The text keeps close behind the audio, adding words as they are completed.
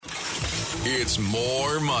It's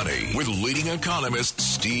More Money with leading economist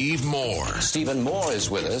Steve Moore. Stephen Moore is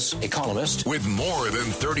with us, economist. With more than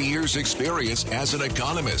 30 years experience as an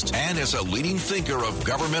economist and as a leading thinker of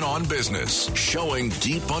government on business, showing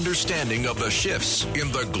deep understanding of the shifts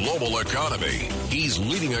in the global economy. He's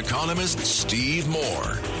leading economist Steve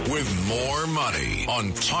Moore with More Money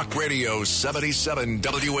on Talk Radio 77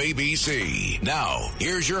 WABC. Now,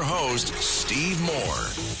 here's your host, Steve Moore.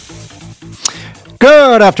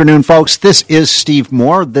 Good afternoon, folks. This is Steve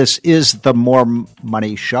Moore. This is the More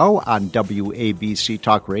Money Show on WABC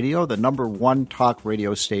Talk Radio, the number one talk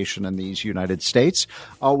radio station in these United States.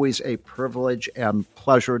 Always a privilege and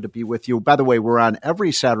pleasure to be with you. By the way, we're on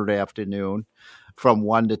every Saturday afternoon from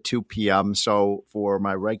 1 to 2 p.m. So for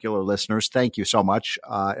my regular listeners, thank you so much.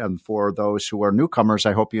 And for those who are newcomers,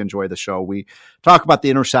 I hope you enjoy the show. We talk about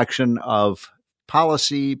the intersection of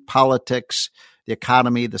policy, politics, the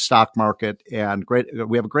economy, the stock market, and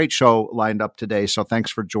we have a great show lined up today, so thanks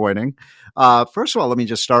for joining. First of all, let me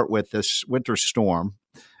just start with this winter storm.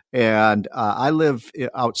 And I live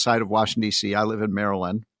outside of Washington, D.C. I live in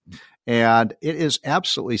Maryland, and it is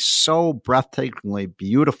absolutely so breathtakingly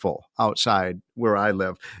beautiful outside where I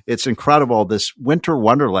live. It's incredible, this winter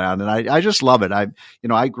wonderland, and I just love it. I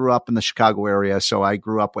grew up in the Chicago area, so I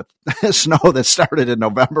grew up with snow that started in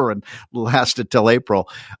November and lasted till April.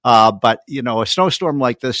 But a snowstorm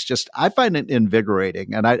like this, I find it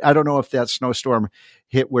invigorating. And I don't know if that snowstorm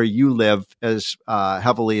hit where you live as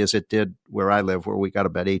heavily as it did where I live, where we got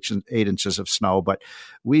about 8 inches of snow. But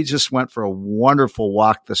we just went for a wonderful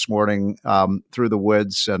walk this morning through the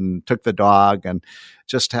woods and took the dog and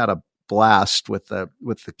just had a blast with the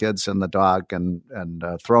kids and the dog and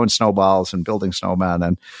throwing snowballs and building snowmen,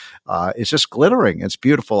 and it's just glittering. It's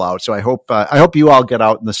beautiful out. So I hope you all get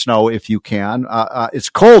out in the snow if you can. It's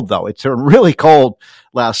cold though. It turned really cold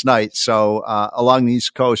last night. So along the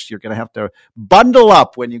East Coast, you're going to have to bundle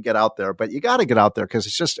up when you get out there. But you got to get out there because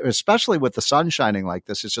it's just, especially with the sun shining like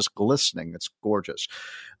this, it's just glistening. It's gorgeous.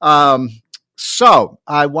 So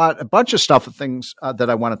I want a bunch of things that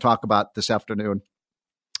I want to talk about this afternoon.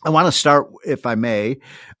 I want to start, if I may,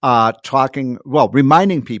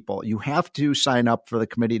 reminding people you have to sign up for the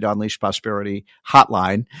Committee to Unleash Prosperity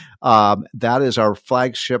hotline. That is our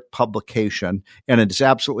flagship publication, and it's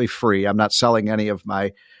absolutely free. I'm not selling any of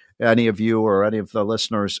you or any of the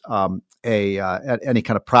listeners any kind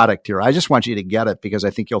of product here. I just want you to get it because I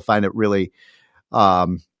think you'll find it really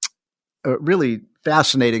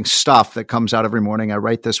fascinating stuff that comes out every morning. I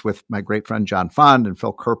write this with my great friend John Fund and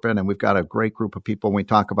Phil Kerpen, and we've got a great group of people. We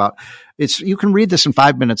talk about you can read this in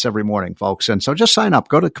 5 minutes every morning, folks. And so just sign up.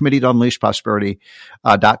 Go to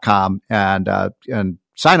committee-to-unleash-prosperity.com and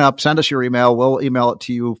sign up. Send us your email. We'll email it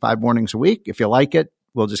to you 5 mornings a week. If you like it,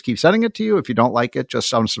 we'll just keep sending it to you. If you don't like it,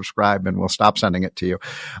 just unsubscribe and we'll stop sending it to you.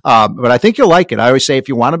 But I think you'll like it. I always say, if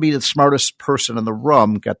you want to be the smartest person in the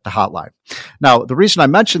room, get the hotline. Now, the reason I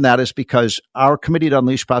mention that is because our Committee to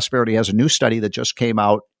Unleash Prosperity has a new study that just came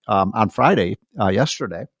out on Friday,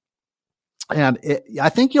 yesterday. And I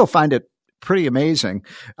think you'll find it pretty amazing.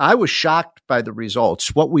 I was shocked by the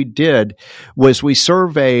results. What we did was we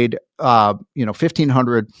surveyed,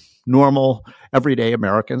 1,500 normal, everyday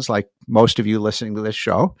Americans, like most of you listening to this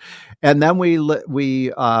show. And then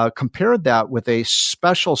we compared that with a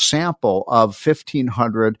special sample of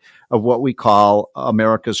 1,500 of what we call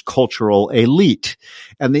America's cultural elite.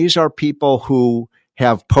 And these are people who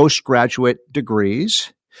have postgraduate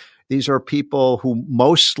degrees. These are people who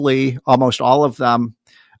almost all of them,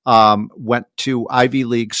 went to Ivy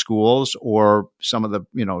League schools or some of the,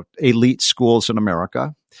 elite schools in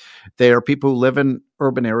America. They are people who live in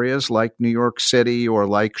urban areas like New York City or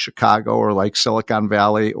like Chicago or like Silicon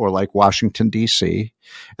Valley or like Washington, D.C.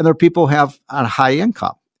 And they're people who have a high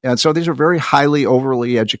income. And so these are very highly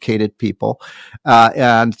overly educated people.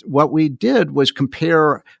 And what we did was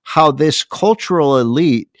compare how this cultural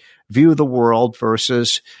elite view the world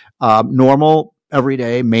versus normal,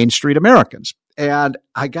 everyday Main Street Americans. And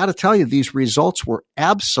I got to tell you, these results were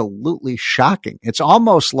absolutely shocking. It's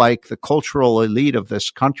almost like the cultural elite of this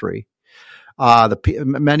country,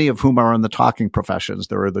 many of whom are in the talking professions.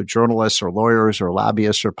 They're either journalists or lawyers or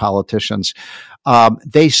lobbyists or politicians.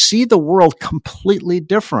 They see the world completely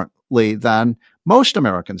differently than most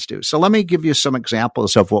Americans do. So let me give you some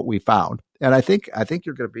examples of what we found. And I think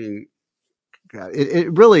you're going to be, it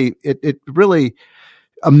really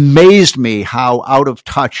amazed me how out of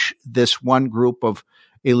touch this one group of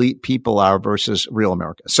elite people are versus real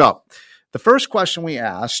America. So the first question we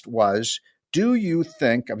asked was, do you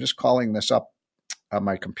think, I'm just calling this up on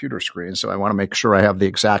my computer screen, so I want to make sure I have the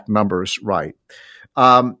exact numbers right.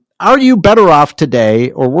 Are you better off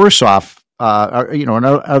today or worse off are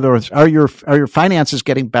your finances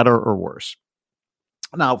getting better or worse?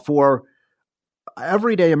 Now, for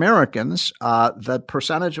everyday Americans, the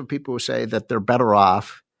percentage of people who say that they're better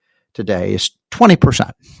off today is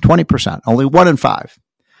 20%, 20%, only 1 in 5.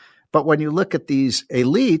 But when you look at these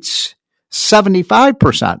elites,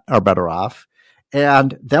 75% are better off.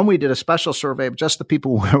 And then we did a special survey of just the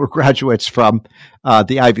people who were graduates from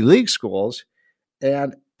the Ivy League schools,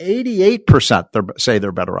 and 88% say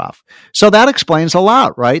they're better off. So that explains a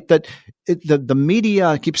lot, right? That the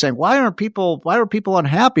media keeps saying, why are people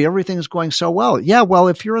unhappy? Everything's going so well. Yeah, well,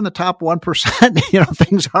 if you're in the top 1%,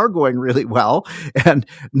 things are going really well, and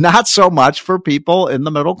not so much for people in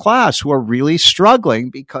the middle class who are really struggling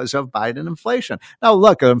because of Biden inflation. Now,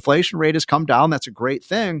 look, the inflation rate has come down. That's a great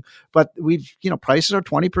thing, but prices are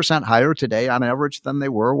 20% higher today on average than they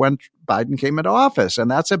were when Biden came into office. And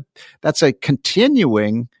that's a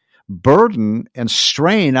continuing burden and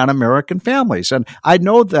strain on American families. And I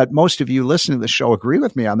know that most of you listening to the show agree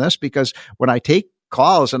with me on this, because when I take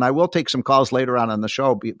calls, and I will take some calls later on the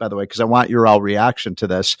show, by the way, because I want your all reaction to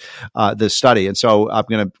this study. And so I'm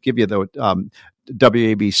going to give you the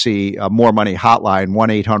WABC More Money hotline,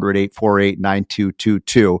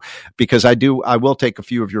 1-800-848-9222, because I will take a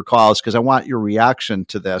few of your calls because I want your reaction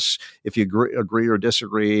to this, if you agree or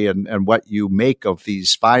disagree, and what you make of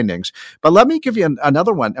these findings. But let me give you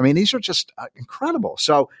another one. I mean, these are just incredible.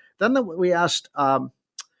 So then we asked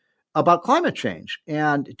about climate change,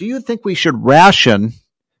 and do you think we should ration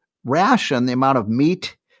the amount of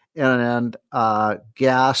meat and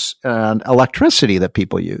gas and electricity that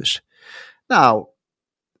people use? Now,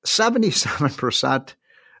 77%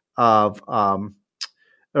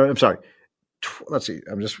 let's see,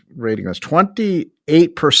 I'm just rating this.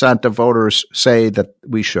 28% of voters say that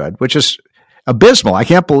we should, which is abysmal. I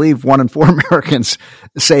can't believe 1 in 4 Americans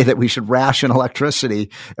say that we should ration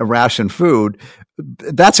electricity and ration food.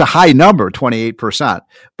 That's a high number, 28%.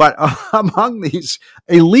 But among these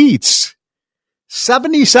elites,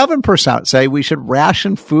 77% say we should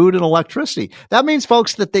ration food and electricity. That means,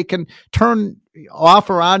 folks, that they can turn off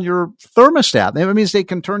or on your thermostat. That means they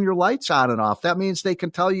can turn your lights on and off. That means they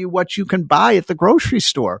can tell you what you can buy at the grocery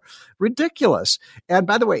store. Ridiculous. And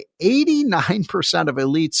by the way, 89% of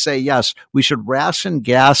elites say, yes, we should ration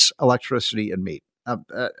gas, electricity, and meat.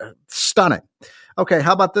 Stunning. Okay,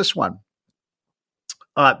 how about this one?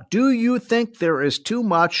 Do you think there is too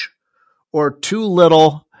much or too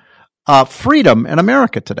little freedom in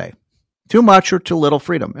America today? Too much or too little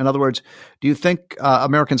freedom? In other words, do you think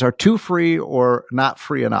Americans are too free or not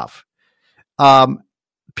free enough?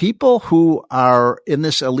 People who are in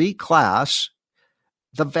this elite class,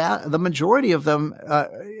 the majority of them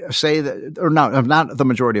say that, or not the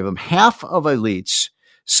majority of them, half of elites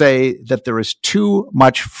say that there is too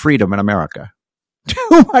much freedom in America.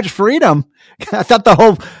 Too much freedom. I thought the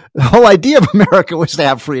whole idea of America was to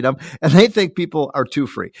have freedom, and they think people are too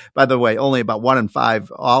free. By the way, only about 1 in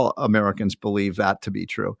 5 all Americans believe that to be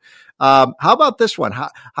true. How about this one?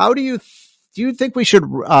 How do you think we should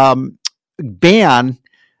ban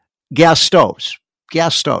gas stoves?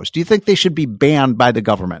 Gas stoves. Do you think they should be banned by the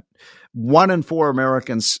government? 1 in 4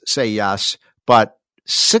 Americans say yes, but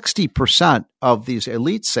 60% of these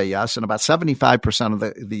elites say yes, and about 75% of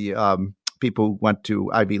the people who went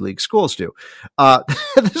to Ivy League schools do.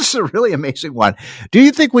 This is a really amazing one. Do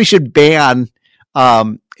you think we should ban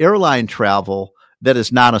airline travel that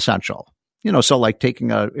is non-essential? So like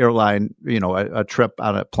taking an airline, a trip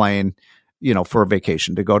on a plane, for a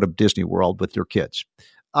vacation, to go to Disney World with your kids.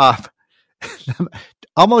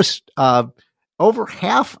 Almost over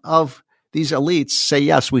half of these elites say,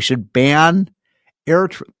 yes, we should ban air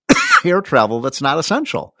travel that's not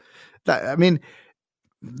essential.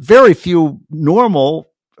 Very few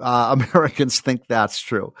normal Americans think that's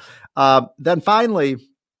true. Then finally,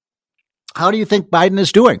 how do you think Biden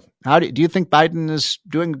is doing? Do you think Biden is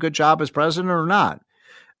doing a good job as president or not?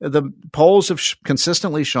 The polls have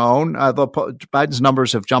consistently shown Biden's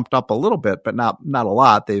numbers have jumped up a little bit, but not a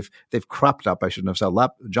lot. They've crept up. I shouldn't have said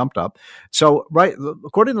jumped up. So, right,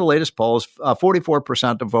 according to the latest polls,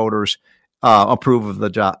 44% of voters approve of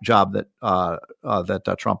the job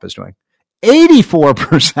that Trump is doing.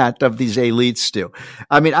 84% of these elites do.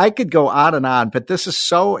 I could go on and on, but this is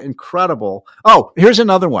so incredible. Oh, here's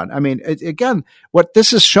another one. Again, what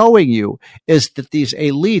this is showing you is that these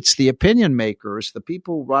elites, the opinion makers, the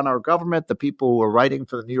people who run our government, the people who are writing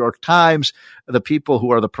for the New York Times, the people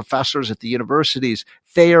who are the professors at the universities,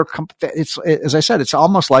 as I said, it's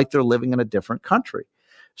almost like they're living in a different country.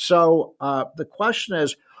 So the question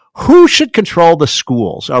is, who should control the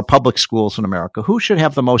schools, our public schools in America? Who should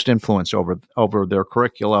have the most influence over their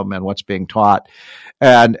curriculum and what's being taught?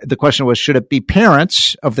 And the question was, should it be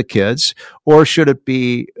parents of the kids or should it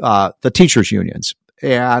be the teachers' unions?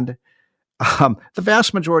 And the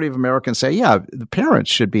vast majority of Americans say, yeah, the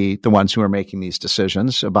parents should be the ones who are making these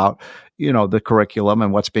decisions about, the curriculum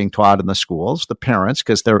and what's being taught in the schools. The parents,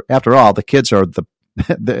 because after all, the kids are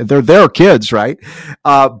they're their kids, right?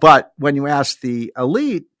 But when you ask the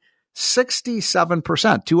elite,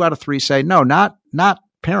 67%, 2 out of 3 say no, not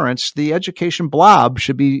parents. The education blob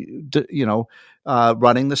should be,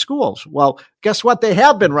 running the schools. Well, guess what? They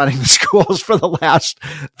have been running the schools for the last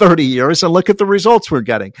 30 years, and look at the results we're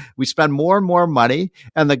getting. We spend more and more money,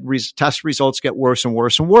 and the test results get worse and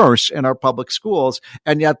worse and worse in our public schools,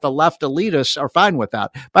 and yet the left elitists are fine with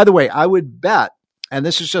that. By the way, I would bet, and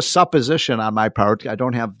this is just supposition on my part, I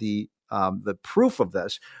don't have the proof of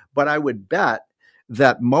this, but I would bet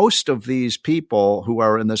that most of these people who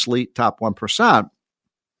are in this elite top 1%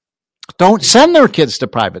 don't send their kids to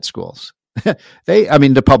private schools.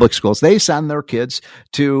 To public schools. They send their kids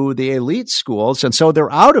to the elite schools, and so they're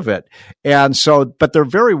out of it. And so, but they're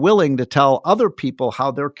very willing to tell other people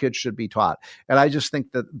how their kids should be taught. And I just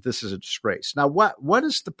think that this is a disgrace. Now, what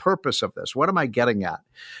is the purpose of this? What am I getting at?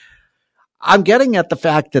 I'm getting at the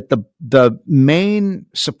fact that the main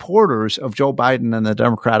supporters of Joe Biden and the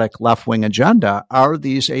Democratic left-wing agenda are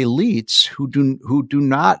these elites who do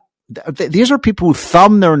not. These are people who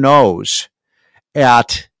thumb their nose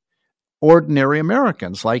at ordinary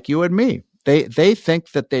Americans like you and me. They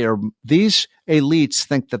think that these elites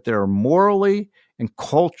think that they're morally and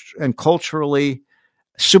culturally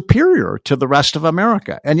superior to the rest of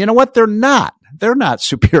America. And you know what? They're not. They're not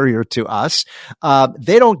superior to us.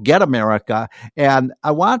 They don't get America. And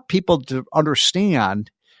I want people to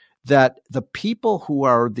understand that the people who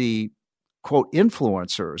are the quote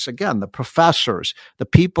influencers, again, the professors, the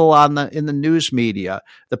people in the news media,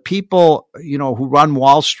 the people, who run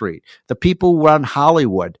Wall Street, the people who run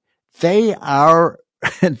Hollywood, they are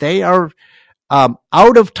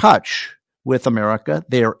out of touch with America.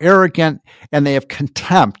 They are arrogant and they have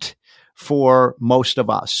contempt for most of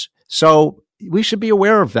us. So we should be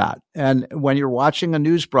aware of that. And when you're watching a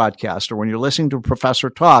news broadcast or when you're listening to a professor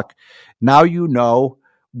talk, now you know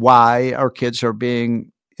why our kids are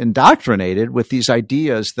being indoctrinated with these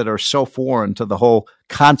ideas that are so foreign to the whole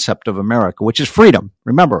concept of America, which is freedom.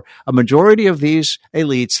 Remember, a majority of these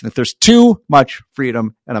elites think there's too much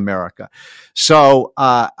freedom in America. So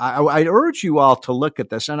I urge you all to look at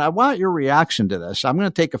this, and I want your reaction to this. I'm going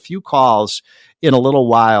to take a few calls in a little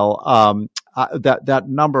while. That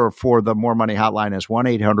number for the More Money Hotline is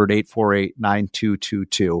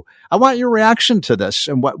 1-800-848-9222. I want your reaction to this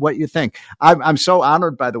and what you think. I'm so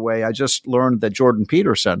honored, by the way. I just learned that Jordan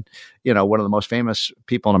Peterson, one of the most famous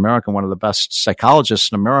people in America, one of the best psychologists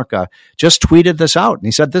in America, just tweeted this out. And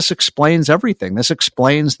he said, this explains everything. This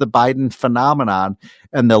explains the Biden phenomenon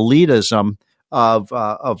and the elitism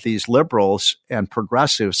of these liberals and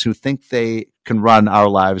progressives who think they can run our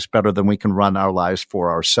lives better than we can run our lives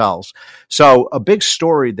for ourselves. So a big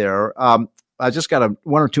story there. I just got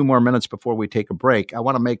 1 or 2 more minutes before we take a break. I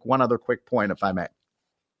want to make one other quick point, if I may.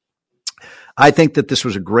 I think that this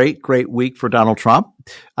was a great, great week for Donald Trump.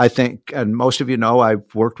 I think, and most of you know,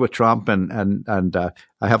 I've worked with Trump and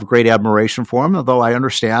I have great admiration for him, although I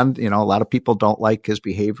understand, a lot of people don't like his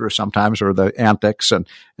behavior sometimes or the antics, and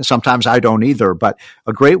sometimes I don't either. But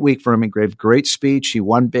a great week for him. He gave a great speech. He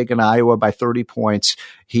won big in Iowa by 30 points.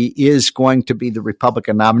 He is going to be the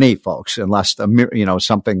Republican nominee, folks, unless,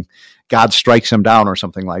 something, God strikes him down or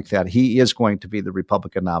something like that. He is going to be the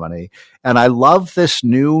Republican nominee. And I love this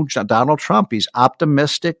new Donald Trump. He's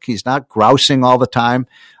optimistic. He's not grousing all the time.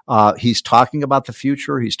 He's talking about the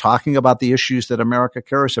future. He's talking about the issues that America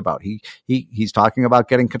cares about. He's talking about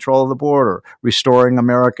getting control of the border, restoring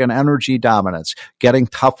American energy dominance, getting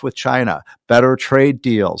tough with China, better trade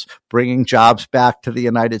deals, bringing jobs back to the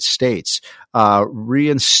United States,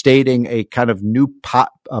 reinstating a kind of new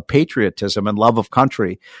patriotism and love of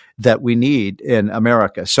country that we need in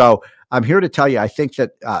America. So I'm here to tell you, I think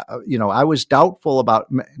that, I was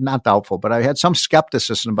not doubtful, but I had some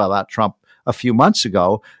skepticism about Trump a few months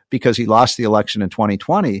ago because he lost the election in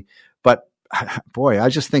 2020. But boy, I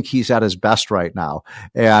just think he's at his best right now.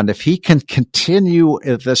 And if he can continue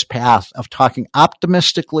this path of talking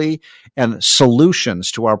optimistically and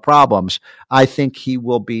solutions to our problems, I think he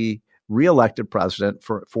will be reelected president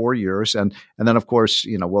for 4 years. And then, of course,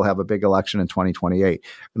 we'll have a big election in 2028.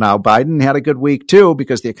 Now, Biden had a good week, too,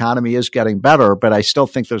 because the economy is getting better. But I still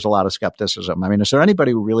think there's a lot of skepticism. I mean, is there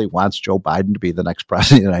anybody who really wants Joe Biden to be the next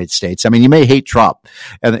president of the United States? I mean, you may hate Trump.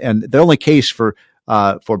 And the only case for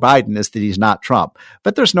for Biden is that he's not Trump.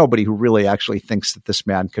 But there's nobody who really actually thinks that this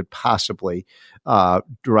man could possibly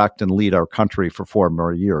direct and lead our country for 4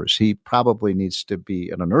 more years. He probably needs to be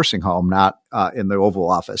in a nursing home, not in the Oval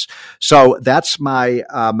Office. So that's my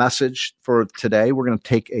message for today. We're going to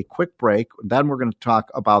take a quick break. Then we're going to talk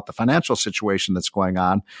about the financial situation that's going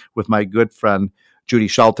on with my good friend, Judy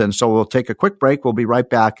Shelton. So we'll take a quick break. We'll be right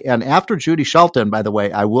back. And after Judy Shelton, by the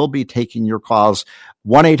way, I will be taking your calls,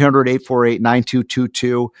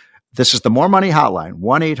 1-800-848-9222. This is the More Money Hotline,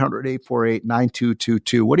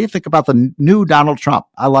 1-800-848-9222. What do you think about the new Donald Trump?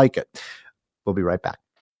 I like it. We'll be right back.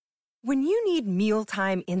 When you need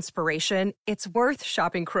mealtime inspiration, it's worth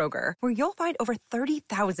shopping Kroger, where you'll find over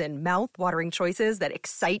 30,000 mouth-watering choices that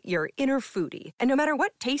excite your inner foodie. And no matter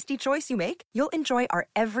what tasty choice you make, you'll enjoy our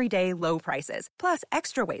everyday low prices, plus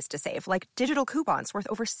extra ways to save, like digital coupons worth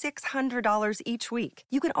over $600 each week.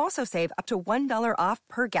 You can also save up to $1 off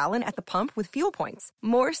per gallon at the pump with fuel points.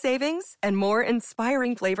 More savings and more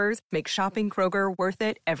inspiring flavors make shopping Kroger worth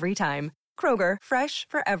it every time. Kroger, fresh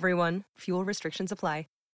for everyone. Fuel restrictions apply.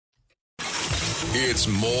 It's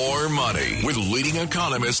More Money with leading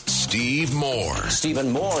economist Steve Moore.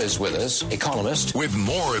 Stephen Moore is with us, economist. With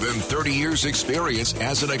more than 30 years experience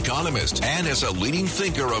as an economist and as a leading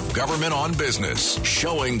thinker of government on business,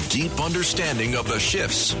 showing deep understanding of the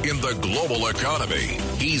shifts in the global economy.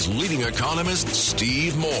 He's leading economist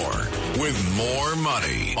Steve Moore with More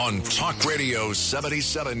Money on Talk Radio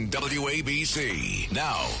 77 WABC.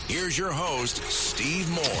 Now, here's your host, Steve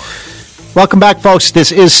Moore. Welcome back, folks.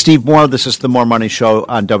 This is Steve Moore. This is the More Money Show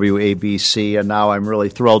on WABC. And now I'm really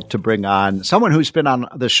thrilled to bring on someone who's been on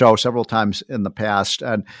the show several times in the past.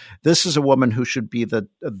 And this is a woman who should be the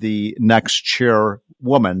next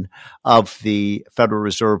chairwoman of the Federal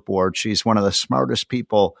Reserve Board. She's one of the smartest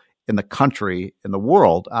people in the country, in the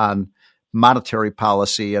world, on monetary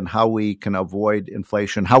policy and how we can avoid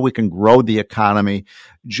inflation, how we can grow the economy.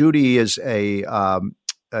 Judy is a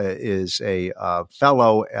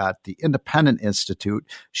fellow at the Independent Institute.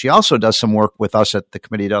 She also does some work with us at the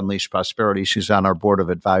Committee to Unleash Prosperity. She's on our board of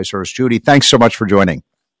advisors. Judy, thanks so much for joining.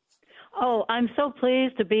 Oh, I'm so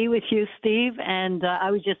pleased to be with you, Steve, and I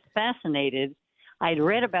was just fascinated. I'd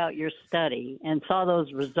read about your study and saw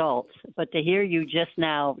those results, but to hear you just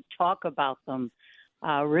now talk about them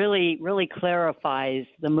really clarifies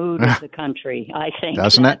the mood of the country, I think.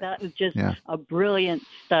 Doesn't it? That was just a brilliant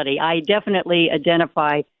study. I definitely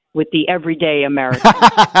identify with the everyday American.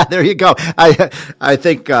 There you go. I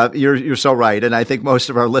think you're so right, and I think most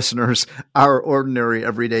of our listeners are ordinary,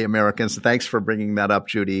 everyday Americans. Thanks for bringing that up,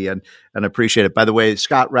 Judy, and appreciate it. By the way,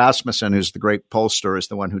 Scott Rasmussen, who's the great pollster, is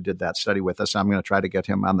the one who did that study with us. I'm going to try to get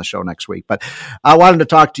him on the show next week. But I wanted to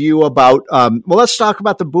talk to you about. Let's talk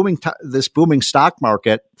about this booming stock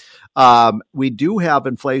market. We do have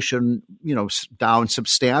inflation, down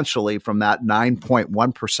substantially from that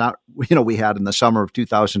 9.1%, we had in the summer of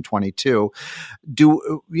 2022.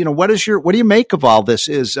 What do you make of all this?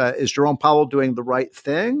 Is Jerome Powell doing the right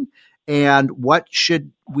thing? And what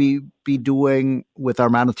should we be doing with our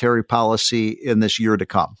monetary policy in this year to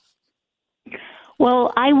come?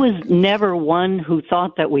 Well, I was never one who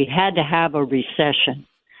thought that we had to have a recession.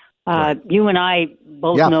 Right. You and I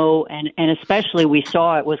both know, and especially we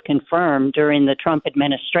saw it was confirmed during the Trump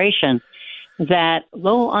administration, that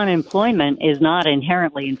low unemployment is not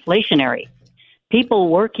inherently inflationary. People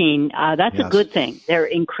working, that's a good thing. They're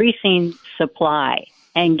increasing supply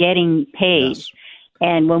and getting paid. Yes.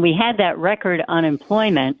 And when we had that record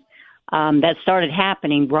unemployment, that started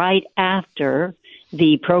happening right after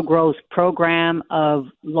the pro-growth program of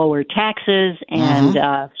lower taxes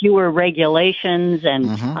and fewer regulations and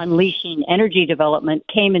unleashing energy development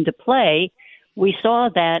came into play, we saw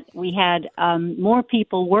that we had more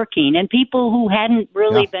people working and people who hadn't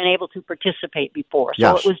really been able to participate before.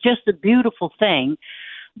 So it was just a beautiful thing.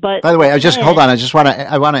 But by the way, hold on.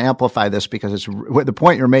 I want to amplify this because the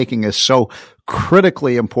point you're making is so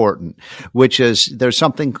critically important, which is there's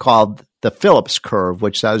something called the Phillips curve,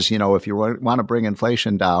 which says, if you want to bring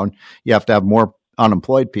inflation down, you have to have more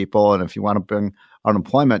unemployed people. And if you want to bring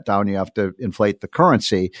unemployment down, you have to inflate the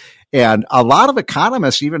currency. And a lot of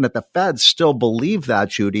economists, even at the Fed, still believe that,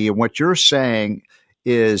 Judy. And what you're saying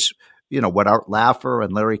is, what Art Laffer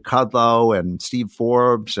and Larry Kudlow and Steve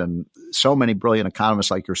Forbes and so many brilliant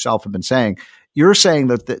economists like yourself have been saying. You're saying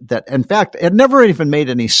that in fact, it never even made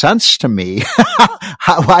any sense to me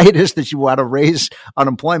why it is that you want to raise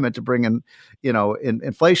unemployment to bring in,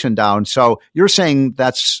 inflation down. So you're saying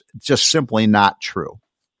that's just simply not true.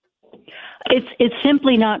 It's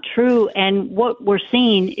simply not true. And what we're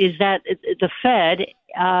seeing is that the Fed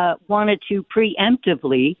wanted to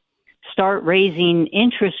preemptively start raising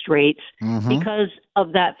interest rates because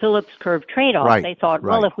of that Phillips curve trade-off. Right. They thought,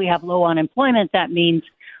 well, if we have low unemployment, that means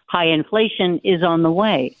high inflation is on the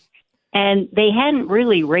way. And they hadn't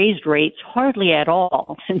really raised rates hardly at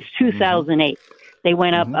all since 2008. They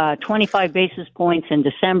went up 25 basis points in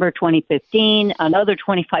December 2015, another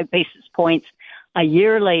 25 basis points a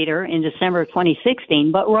year later in December of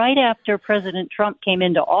 2016. But right after President Trump came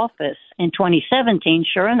into office in 2017,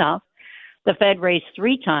 sure enough, the Fed raised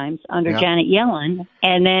 3 times under Janet Yellen.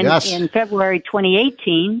 And then in February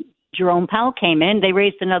 2018, Jerome Powell came in. They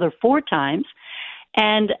raised another 4 times.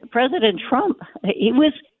 And President Trump,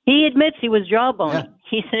 he admits he was jawboning.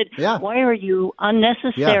 He said, why are you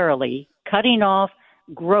unnecessarily cutting off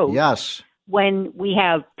growth when we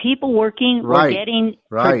have people working, we're getting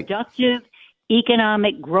productive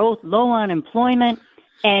economic growth, low unemployment,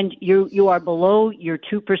 and you are below your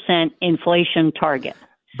 2% inflation target?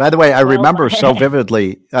 By the way, I remember so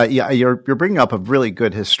vividly, you're bringing up a really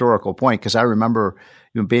good historical point, because I remember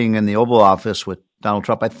being in the Oval Office with Donald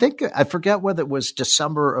Trump. I forget whether it was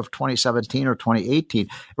December of 2017 or 2018.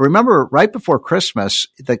 I remember right before Christmas,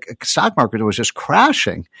 the stock market was just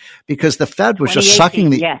crashing because the Fed was just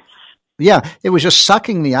sucking it was just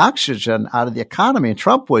sucking the oxygen out of the economy. And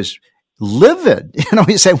Trump was livid.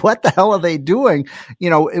 He said, what the hell are they doing?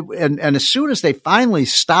 And as soon as they finally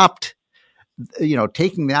stopped,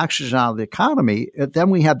 taking the oxygen out of the economy,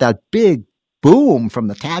 then we had that big boom from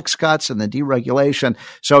the tax cuts and the deregulation.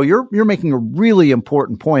 So you're making a really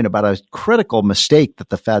important point about a critical mistake that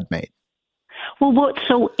the Fed made. Well, what's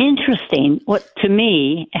so interesting, to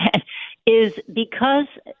me, is because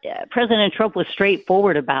President Trump was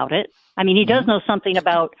straightforward about it. I mean, he does know something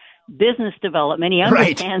about business development. He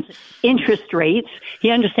understands interest rates.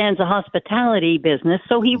 He understands the hospitality business.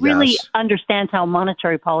 So he really understands how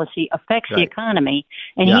monetary policy affects the economy.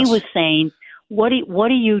 And he was saying, what are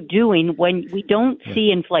you doing when we don't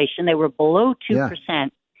see inflation? They were below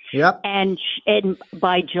 2%. And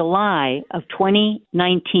by July of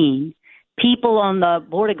 2019, people on the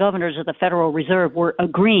Board of Governors of the Federal Reserve were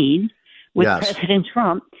agreeing with President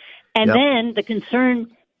Trump. And then the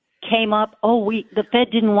concern came up, the Fed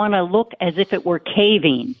didn't want to look as if it were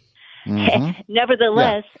caving.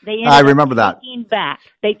 Nevertheless, they ended up taking back.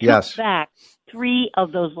 They took back 3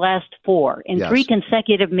 of those last 4 in 3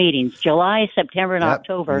 consecutive meetings, July, September, and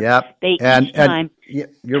October. They each time.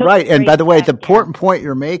 You're right. And by the way, the important point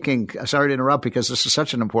you're making, sorry to interrupt because this is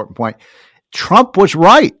such an important point. Trump was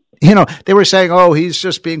right. They were saying, he's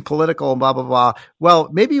just being political and blah, blah, blah. Well,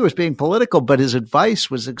 maybe he was being political, but his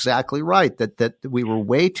advice was exactly right, that we were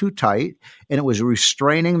way too tight and it was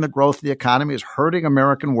restraining the growth of the economy, it was hurting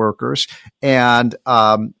American workers. And,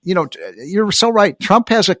 you're so right. Trump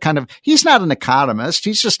has he's not an economist.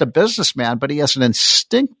 He's just a businessman, but he has an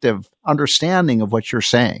instinctive understanding of what you're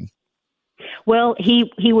saying. Well, he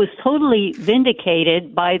was totally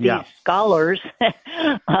vindicated by these scholars at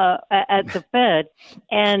the Fed,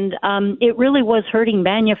 and it really was hurting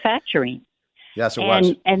manufacturing. Yes, it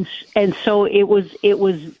was. And so it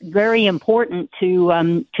was very important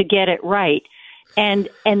to get it right. And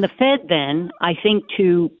the Fed then, I think,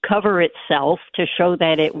 to cover itself, to show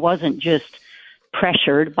that it wasn't just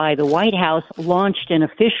pressured by the White House, launched an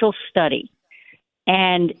official study.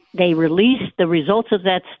 And they released the results of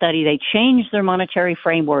that study. They changed their monetary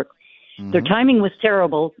framework. Their timing was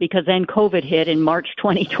terrible because then COVID hit in March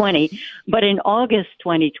 2020. But in August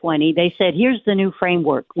 2020, they said, here's the new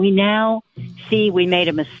framework. We now see we made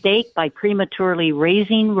a mistake by prematurely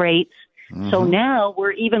raising rates. So now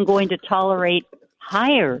we're even going to tolerate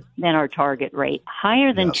higher than our target rate,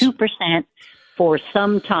 higher than 2%. For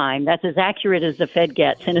some time. That's as accurate as the Fed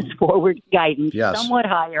gets in its forward guidance, somewhat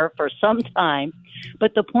higher for some time.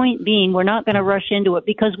 But the point being, we're not going to rush into it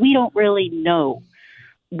because we don't really know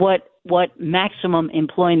what maximum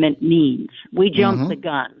employment means. We jumped the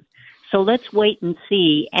gun. So let's wait and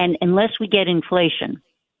see. And unless we get inflation,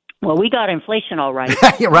 well, we got inflation all right.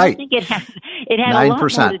 You're right. I think it had 9%. A lot more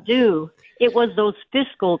to do. It was those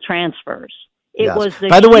fiscal transfers. It was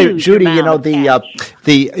By the way, Judy,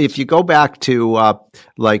 if you go back to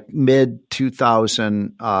mid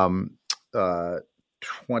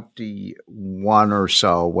 2021 or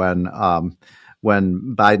so, when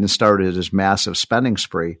Biden started his massive spending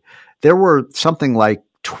spree, there were something like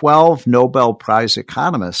 12 Nobel Prize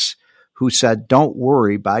economists who said, "Don't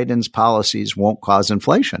worry, Biden's policies won't cause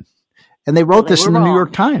inflation." And they wrote this in the New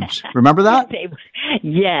York Times. Remember that?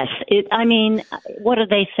 Yes. What do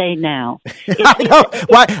they say now? I know.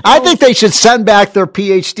 I think they should send back their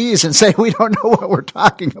PhDs and say, we don't know what we're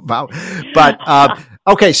talking about. But,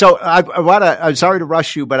 Okay, so I'm sorry to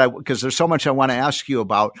rush you, but because there's so much I want to ask you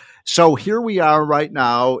about. So here we are right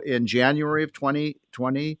now in January of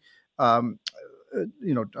 2020,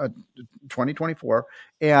 2024,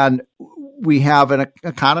 and we have an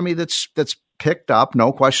economy that's picked up,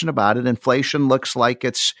 no question about it. Inflation looks like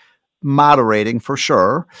it's moderating for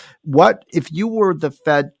sure. What if you were the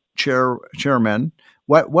Fed chairman?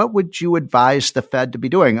 What would you advise the Fed to be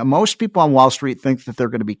doing? Most people on Wall Street think that they're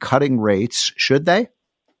going to be cutting rates. Should they?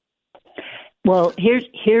 Well,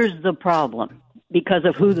 here's the problem because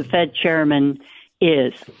of who the Fed chairman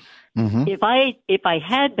is. Mm-hmm. If I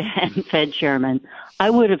had been Fed chairman,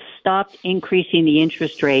 I would have stopped increasing the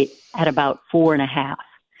interest rate at about 4.5%.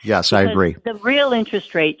 Yes, I agree. The real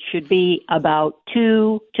interest rate should be about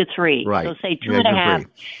 2 to 3. Right. So say 2.5.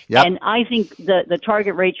 Yep. And I think the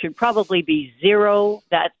target rate should probably be 0.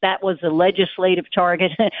 That was a legislative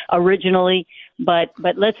target originally, but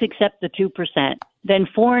let's accept the 2%. Then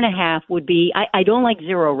 4.5 would be, I don't like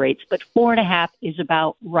 0 rates, but 4.5 is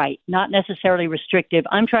about right. Not necessarily restrictive.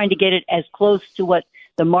 I'm trying to get it as close to what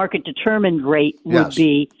the market determined rate would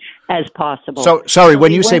be as possible. So sorry,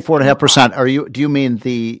 when you say 4.5%, do you mean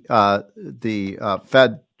the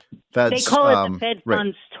Fed's? They call it the Fed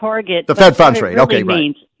funds target. The Fed funds rate. Really Okay,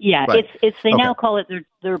 means, right. Yeah, right. They now call it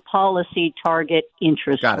their policy target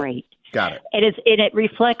interest rate. Got it. And it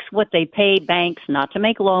reflects what they pay banks not to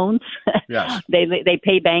make loans. Yes. They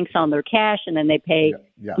pay banks on their cash, and then they pay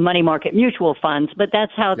money market mutual funds. But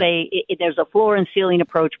that's how there's a floor and ceiling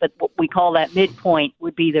approach, but what we call that midpoint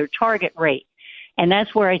would be their target rate. And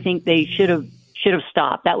that's where I think they should have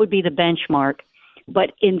stopped. That would be the benchmark.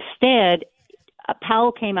 But instead,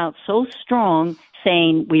 Powell came out so strong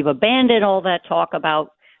saying we've abandoned all that talk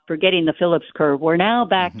about forgetting the Phillips curve. We're now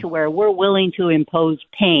back to where we're willing to impose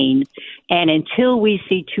pain. And until we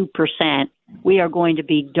see 2%, we are going to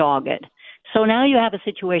be dogged. So now you have a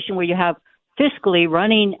situation where you have fiscally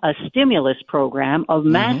running a stimulus program of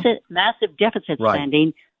massive deficit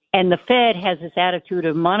spending. And the Fed has this attitude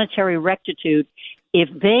of monetary rectitude. If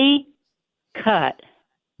they cut,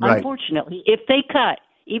 unfortunately, if they cut,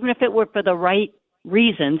 even if it were for the right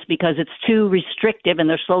reasons, because it's too restrictive and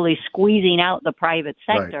they're slowly squeezing out the private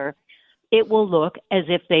sector, it will look as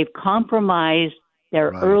if they've compromised their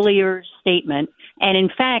earlier statement. And in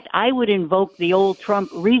fact, I would invoke the old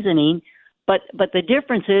Trump reasoning, but the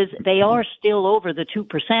difference is they are still over the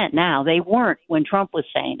 2% now. They weren't when Trump was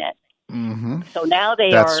saying it. Mm-hmm. So now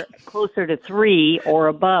they are closer to 3 or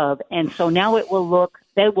above. And so now they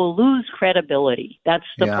will lose credibility. That's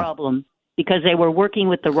the problem. Because they were working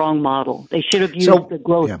with the wrong model. They should have used the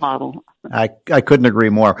growth model. I couldn't agree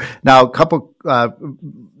more. Now, a couple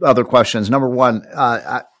other questions. Number one,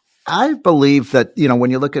 I believe that,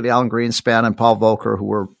 when you look at Alan Greenspan and Paul Volcker, who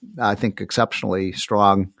were, I think, exceptionally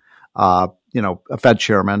strong, a Fed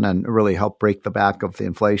chairman and really helped break the back of the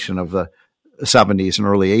inflation of the 70s and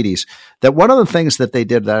early 80s, that one of the things that they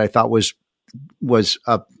did that I thought was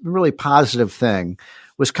a really positive thing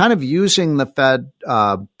was kind of using the Fed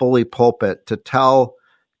bully pulpit to tell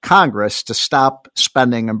Congress to stop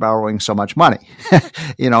spending and borrowing so much money.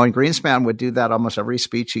 And Greenspan would do that almost every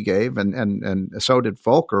speech he gave, and so did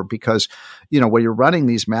Volcker, because, when you're running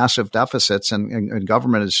these massive deficits and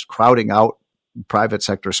government is crowding out private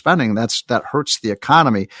sector spending, that hurts the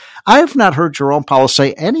economy. I have not heard Jerome Powell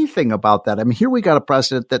say anything about that. I mean, here we got a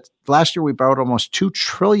president that last year we borrowed almost $2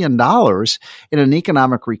 trillion in an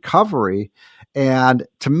economic recovery. And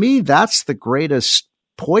to me, that's the greatest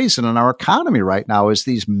poison in our economy right now is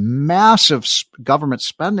these massive government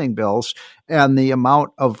spending bills and the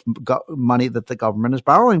amount of money that the government is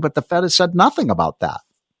borrowing. But the Fed has said nothing about that.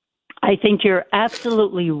 I think you're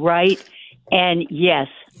absolutely right. And yes,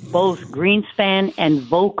 both Greenspan and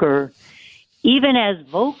Volcker, even as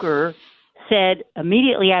Volcker said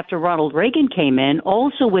immediately after Ronald Reagan came in,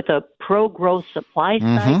 also with a pro-growth supply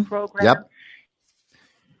side program. Yep.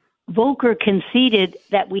 Volcker conceded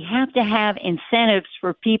that we have to have incentives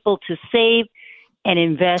for people to save and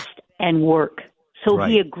invest and work. So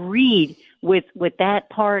he agreed with that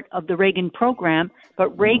part of the Reagan program,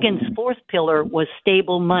 but Reagan's fourth pillar was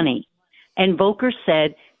stable money. And Volcker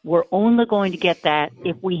said, we're only going to get that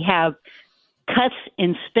if we have cuts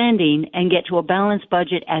in spending and get to a balanced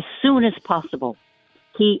budget as soon as possible.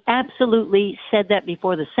 He absolutely said that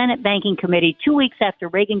before the Senate Banking Committee 2 weeks after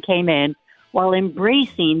Reagan came in, while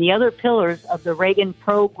embracing the other pillars of the Reagan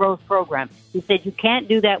pro-growth program. He said, you can't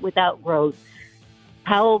do that without growth.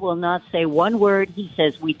 Powell will not say one word. He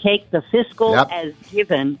says, we take the fiscal as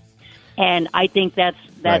given. And I think that's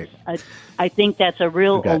a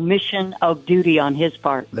real omission of duty on his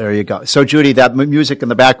part. There you go. So, Judy, that music in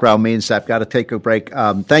the background means I've got to take a break.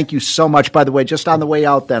 Thank you so much. By the way, just on the way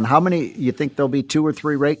out then, how many, you think there'll be 2 or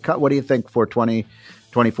 3 rate cuts? What do you think for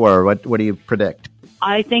 2024? What do you predict?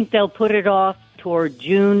 I think they'll put it off toward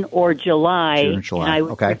June or July. And I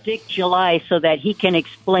would predict July so that he can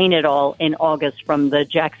explain it all in August from the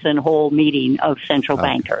Jackson Hole meeting of central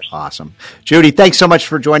bankers. Awesome. Judy, thanks so much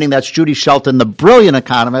for joining. That's Judy Shelton, the brilliant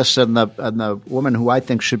economist and the woman who I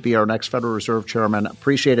think should be our next Federal Reserve chairman.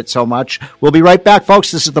 Appreciate it so much. We'll be right back, folks.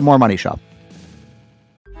 This is the More Money Show.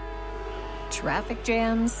 Traffic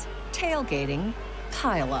jams, tailgating,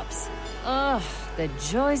 pileups. Ugh, the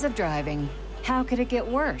joys of driving. How could it get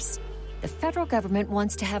worse? The federal government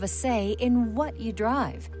wants to have a say in what you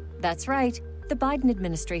drive. That's right. The Biden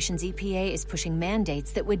administration's EPA is pushing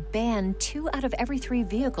mandates that would ban 2 out of every 3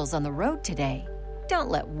 vehicles on the road today.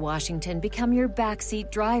 Don't let Washington become your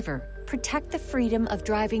backseat driver. Protect the freedom of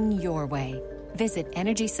driving your way. Visit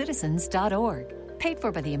EnergyCitizens.org. Paid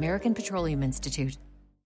for by the American Petroleum Institute.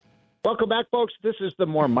 Welcome back, folks. This is the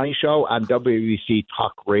More Money Show on WBC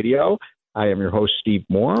Talk Radio. I am your host, Steve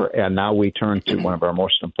Moore, and now we turn to one of our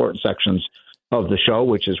most important sections of the show,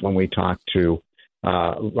 which is when we talk to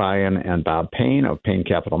Ryan and Bob Payne of Payne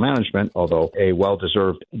Capital Management, although a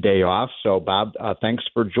well-deserved day off. So, Bob, thanks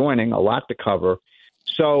for joining. A lot to cover.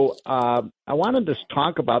 So I wanted to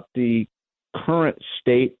talk about the current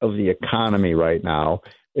state of the economy right now.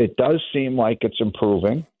 It does seem like it's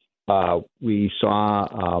improving. We saw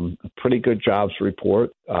a pretty good jobs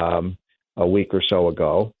report a week or so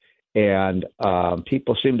ago. And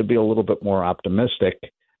people seem to be a little bit more optimistic.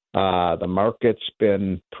 The market's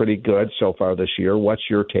been pretty good so far this year. What's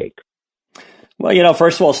your take? Well,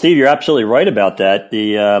 first of all, Steve, you're absolutely right about that.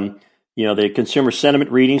 The consumer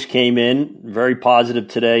sentiment readings came in very positive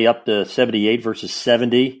today, up to 78 versus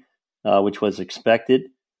 70, which was expected.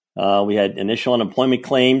 We had initial unemployment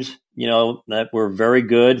claims, that were very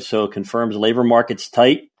good. So it confirms the labor market's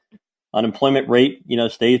tight. Unemployment rate,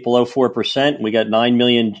 stays below 4%. We got 9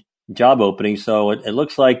 million job openings. So it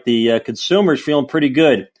looks like the consumer's feeling pretty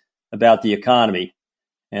good about the economy.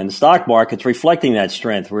 And the stock market's reflecting that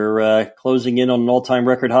strength. We're closing in on an all-time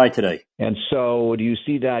record high today. And so do you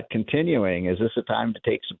see that continuing? Is this a time to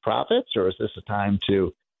take some profits, or is this a time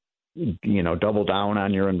to, double down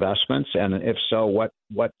on your investments? And if so, what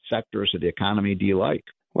sectors of the economy do you like?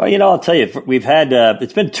 Well, I'll tell you, we've had,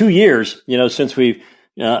 it's been 2 years, since we've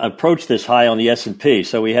approached this high on the S&P.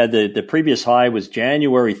 So we had the previous high was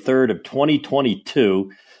January 3rd of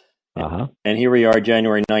 2022. And here we are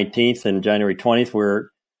January 19th and January 20th. We're,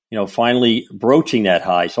 finally broaching that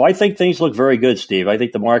high. So I think things look very good, Steve. I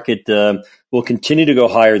think the market will continue to go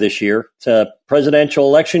higher this year. It's a presidential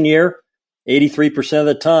election year. 83% of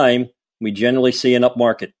the time, we generally see an up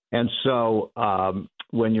market. And so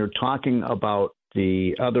when you're talking about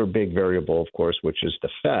the other big variable, of course, which is the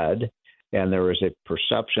Fed, and there is a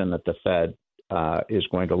perception that the Fed is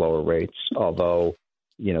going to lower rates, although,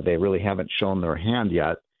 they really haven't shown their hand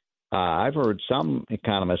yet. I've heard some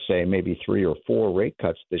economists say maybe 3 or 4 rate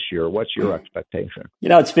cuts this year. What's your expectation?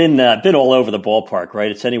 It's been all over the ballpark, right?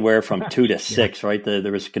 It's anywhere from 2 to 6, right?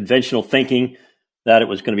 There was conventional thinking that it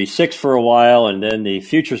was going to be 6 for a while, and then the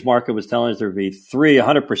futures market was telling us there would be 3,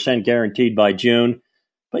 100% guaranteed by June.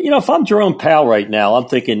 But, if I'm Jerome Powell right now, I'm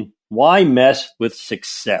thinking, why mess with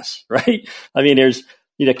success, right? I mean,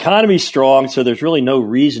 the economy's strong, so there's really no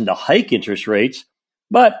reason to hike interest rates,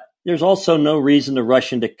 but there's also no reason to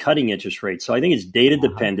rush into cutting interest rates. So I think it's data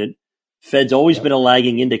dependent. Fed's always been a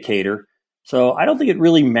lagging indicator. So I don't think it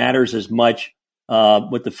really matters as much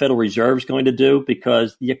what the Federal Reserve is going to do,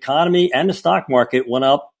 because the economy and the stock market went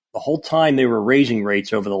up the whole time they were raising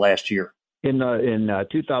rates over the last year. In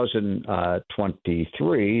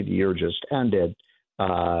 2023, the year just ended,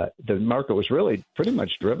 the market was really pretty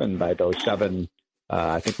much driven by those 7.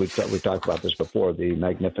 I think we've talked about this before, the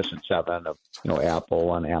Magnificent Seven of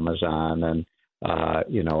Apple and Amazon and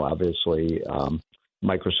obviously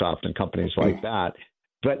Microsoft and companies like that.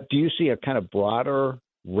 But do you see a kind of broader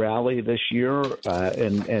rally this year?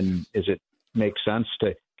 And is it make sense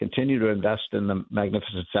to continue to invest in the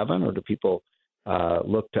Magnificent Seven, or do people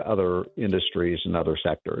look to other industries and other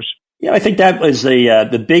sectors? Yeah, I think that was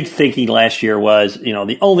the big thinking last year was,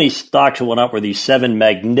 the only stocks that went up were these 7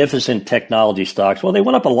 magnificent technology stocks. Well, they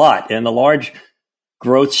went up a lot, and the large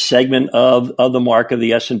growth segment of the market,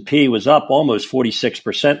 the S&P, was up almost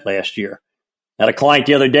 46% last year. I had a client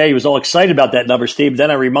the other day, he was all excited about that number, Steve. Then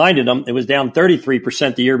I reminded him it was down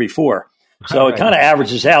 33% the year before. So it kind of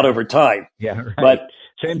averages out over time. Yeah, right. But,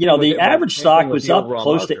 the average stock was up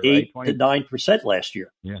close to 8 to 9% last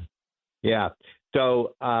year. Yeah. Yeah.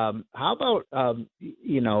 So how about,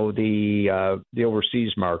 the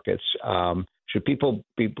overseas markets? Should people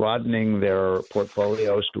be broadening their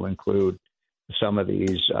portfolios to include some of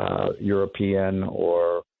these European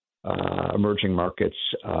or emerging markets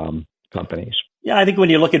companies? Yeah, I think when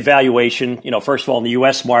you look at valuation, first of all, in the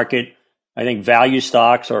U.S. market, I think value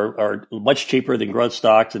stocks are much cheaper than growth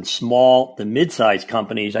stocks, and small to mid-sized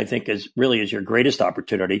companies, I think, is your greatest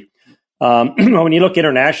opportunity. When you look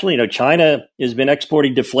internationally, China has been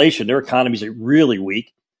exporting deflation. Their economies are really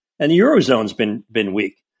weak, and the Eurozone's been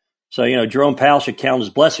weak. So, Jerome Powell should count his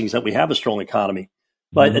blessings that we have a strong economy.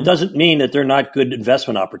 But it doesn't mean that they're not good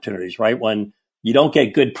investment opportunities, right? When you don't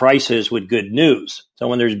get good prices with good news. So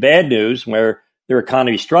when there's bad news where their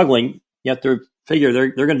economy is struggling, you have to figure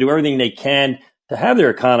they're going to do everything they can to have their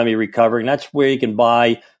economy recovering. That's where you can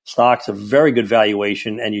buy stocks of very good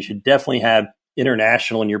valuation, and you should definitely have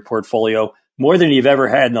international in your portfolio more than you've ever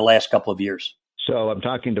had in the last couple of years. So I'm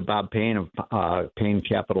talking to Bob Payne of Payne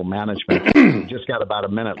Capital Management. We've just got about a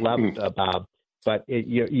minute left, Bob. But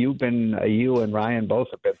you and Ryan both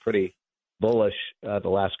have been pretty bullish the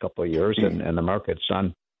last couple of years, and the market's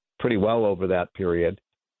done pretty well over that period.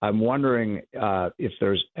 I'm wondering if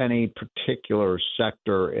there's any particular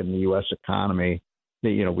sector in the U.S. economy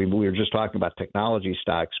that, we were just talking about technology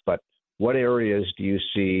stocks, but what areas do you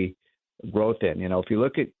see growth in? If you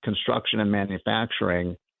look at construction and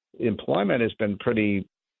manufacturing, employment has been pretty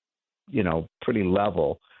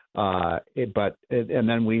level. And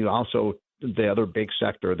then we also, the other big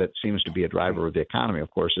sector that seems to be a driver of the economy, of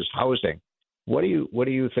course, is housing. What do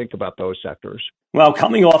you think about those sectors? Well,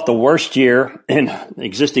 coming off the worst year in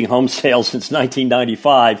existing home sales since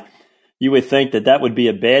 1995, you would think that would be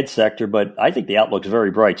a bad sector, but I think the outlook's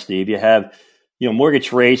very bright, Steve. You have,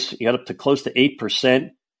 mortgage rates, you got up to close to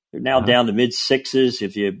 8%. They're now down to mid sixes.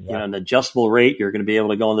 If you, an adjustable rate, you're going to be able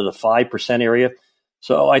to go into the 5% area.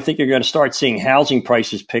 So I think you're going to start seeing housing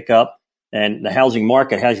prices pick up, and the housing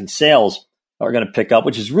market, housing sales are going to pick up,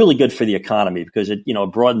 which is really good for the economy because it,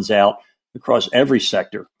 broadens out across every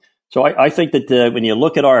sector. So I think that when you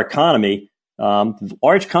look at our economy,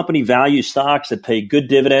 large company value stocks that pay good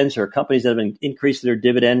dividends or companies that have been increasing their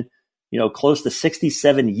dividend, close to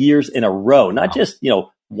 67 years in a row, not just,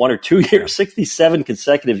 1 or 2 years, 67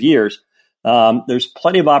 consecutive years. There's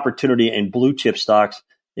plenty of opportunity in blue chip stocks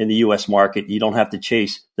in the U.S. market. You don't have to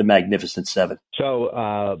chase the Magnificent Seven.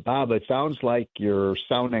 So, Bob, it sounds like you're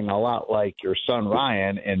sounding a lot like your son,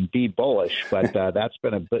 Ryan, and be bullish. But that's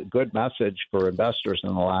been a good message for investors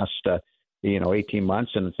in the last, 18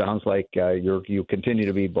 months. And it sounds like you continue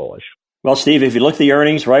to be bullish. Well, Steve, if you look at the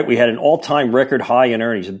earnings, right, we had an all-time record high in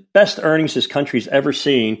earnings, the best earnings this country's ever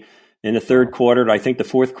seen in the third quarter. And I think the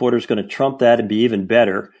fourth quarter is going to trump that and be even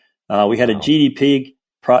better. We had a GDP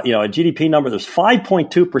number that was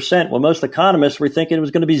 5.2%. Well, most economists were thinking it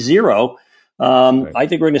was going to be zero. I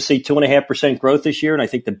think we're going to see 2.5% growth this year. And I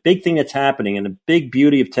think the big thing that's happening and the big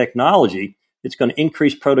beauty of technology, it's going to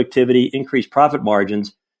increase productivity, increase profit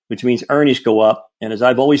margins, which means earnings go up. And as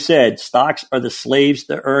I've always said, stocks are the slaves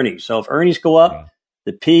to earnings. So if earnings go up,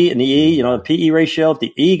 the P and the E, the PE ratio, if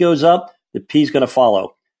the E goes up, the P is going to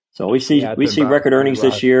follow. So we see record earnings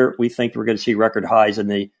this year. We think we're going to see record highs in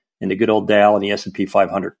the good old Dow and the S&P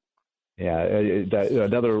 500. Yeah,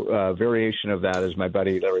 another variation of that is my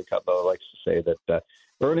buddy Larry Kudlow likes to say that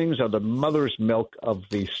earnings are the mother's milk of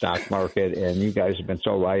the stock market, and you guys have been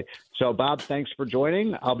so right. So, Bob, thanks for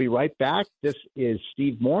joining. I'll be right back. This is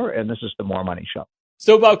Steve Moore, and this is the More Money Show.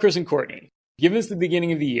 So, Bob, Chris, and Courtney, given it's the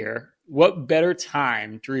beginning of the year, what better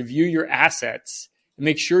time to review your assets and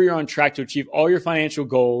make sure you're on track to achieve all your financial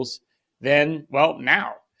goals than, well,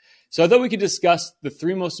 now? So I thought we could discuss the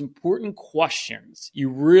 3 most important questions you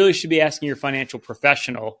really should be asking your financial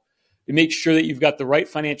professional to make sure that you've got the right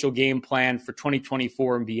financial game plan for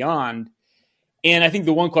 2024 and beyond. And I think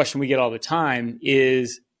the one question we get all the time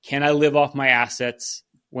is, can I live off my assets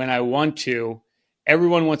when I want to?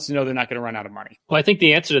 Everyone wants to know they're not going to run out of money. Well, I think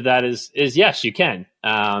the answer to that is yes, you can.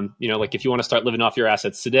 Like if you want to start living off your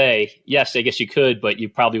assets today, yes, I guess you could, but you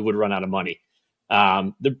probably would run out of money.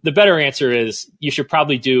 The better answer is you should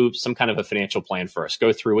probably do some kind of a financial plan first.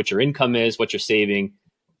 Go through what your income is, what you're saving,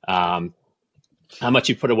 how much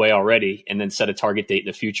you put away already, and then set a target date in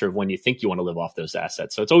the future of when you think you want to live off those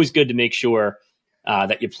assets. So it's always good to make sure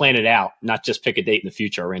that you plan it out, not just pick a date in the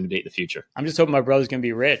future or a random date in the future. I'm just hoping my brother's going to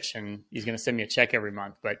be rich and he's going to send me a check every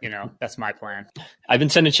month. But, that's my plan. I've been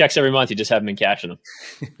sending checks every month. You just haven't been cashing them.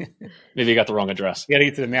 Maybe you got the wrong address. You got to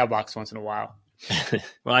get to the mailbox once in a while.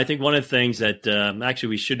 Well, I think one of the things that actually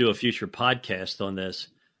we should do a future podcast on this.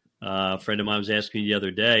 A friend of mine was asking me the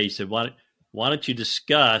other day. He said, "Why don't you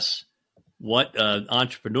discuss what an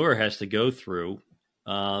entrepreneur has to go through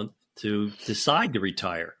to decide to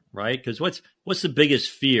retire, right? Because what's the biggest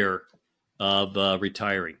fear of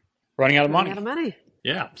retiring? Running out of money. Running out of money.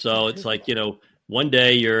 Yeah. So it's like, one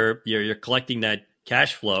day you're collecting that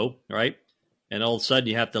cash flow, right? And all of a sudden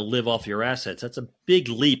you have to live off your assets. That's a big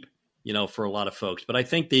leap, for a lot of folks. But I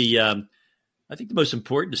think the most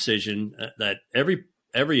important decision that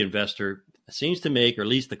every investor seems to make, or at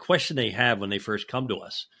least the question they have when they first come to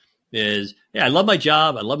us, is, I love my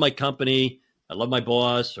job, I love my company, I love my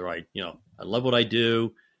boss, or I love what I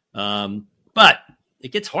do. But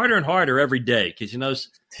it gets harder and harder every day because,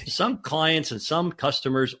 some clients and some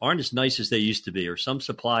customers aren't as nice as they used to be, or some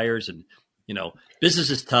suppliers, and, business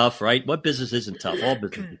is tough, right? What business isn't tough? All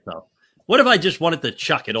business is tough. What if I just wanted to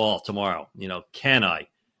chuck it all tomorrow? Can I?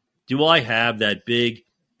 Do I have that big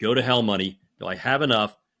go to hell money? Do I have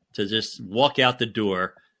enough to just walk out the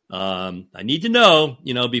door? I need to know,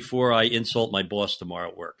 before I insult my boss tomorrow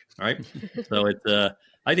at work. All right. So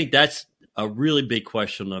I think that's a really big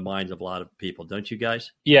question in the minds of a lot of people. Don't you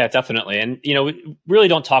guys? Yeah, definitely. And, we really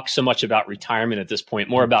don't talk so much about retirement at this point,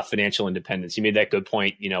 more about financial independence. You made that good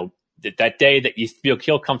point, that day that you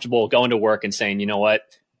feel comfortable going to work and saying, you know what,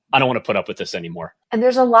 I don't want to put up with this anymore. And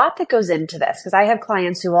there's a lot that goes into this because I have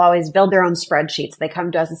clients who will always build their own spreadsheets. They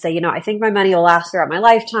come to us and say, I think my money will last throughout my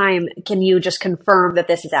lifetime. Can you just confirm that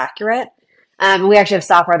this is accurate? We actually have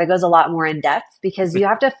software that goes a lot more in depth because you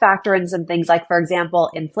have to factor in some things like, for example,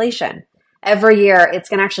 inflation. Every year, it's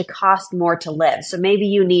going to actually cost more to live. So maybe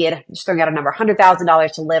you need, just throwing out a number,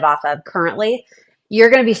 $100,000 to live off of currently. You're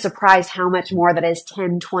going to be surprised how much more that is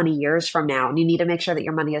 10, 20 years from now. And you need to make sure that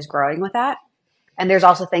your money is growing with that. And there's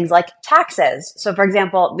also things like taxes. So for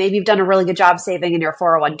example, maybe you've done a really good job saving in your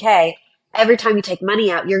 401k. Every time you take money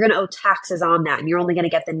out, you're going to owe taxes on that. And you're only going to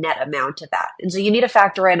get the net amount of that. And so you need to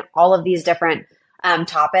factor in all of these different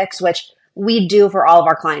topics, which we do for all of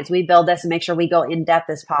our clients. We build this and make sure we go in depth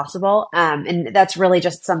as possible. And that's really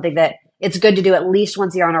just something that it's good to do at least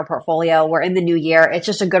once a year on our portfolio. We're in the new year. It's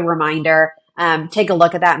just a good reminder. Take a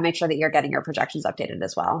look at that and make sure that you're getting your projections updated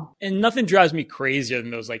as well. And nothing drives me crazier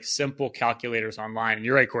than those simple calculators online. And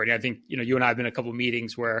you're right, Courtney. I think, you and I have been in a couple of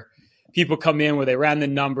meetings where people come in where they ran the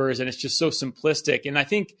numbers and it's just so simplistic. And I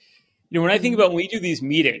think, when I think about when we do these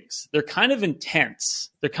meetings, they're kind of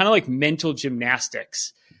intense. They're kind of like mental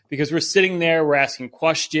gymnastics because we're sitting there, we're asking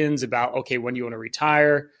questions about, okay, when do you want to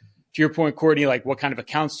retire? To your point, Courtney, what kind of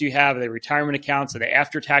accounts do you have? Are they retirement accounts? Are they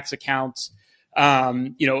after-tax accounts?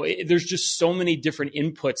 There's just so many different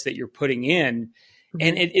inputs that you're putting in.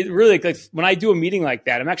 And it really, when I do a meeting like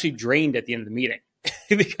that, I'm actually drained at the end of the meeting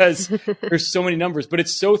because there's so many numbers, but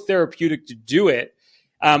it's so therapeutic to do it.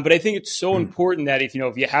 But I think it's so important that if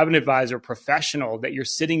you have an advisor, professional, that you're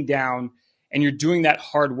sitting down and you're doing that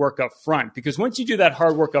hard work up front, because once you do that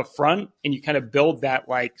hard work up front and you kind of build that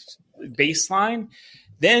baseline,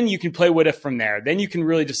 then you can play with it from there. Then you can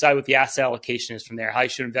really decide what the asset allocation is from there, how you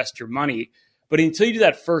should invest your money. But until you do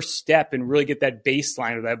that first step and really get that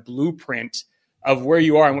baseline or that blueprint of where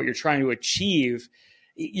you are and what you're trying to achieve,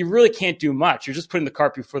 you really can't do much. You're just putting the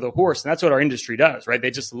cart before the horse. And that's what our industry does, right?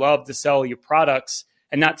 They just love to sell you products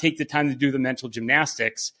and not take the time to do the mental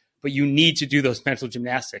gymnastics. But you need to do those mental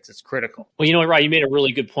gymnastics. It's critical. Well, Ryan, you made a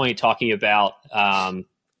really good point talking about,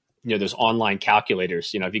 those online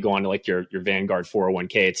calculators. If you go on to your Vanguard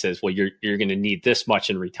 401k, it says, well, you're going to need this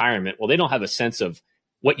much in retirement. Well, they don't have a sense of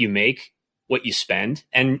what you make, what you spend.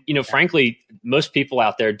 And, frankly, most people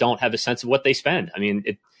out there don't have a sense of what they spend. I mean,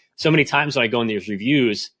 so many times when I go in these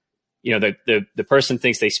reviews, the person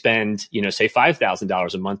thinks they spend, say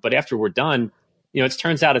 $5,000 a month, but after we're done, it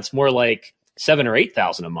turns out it's more like $7,000 or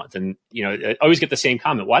 $8,000 a month. And, I always get the same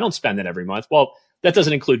comment. Well, I don't spend that every month. Well, that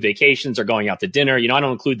doesn't include vacations or going out to dinner. I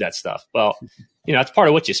don't include that stuff. Well, it's part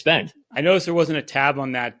of what you spend. I noticed there wasn't a tab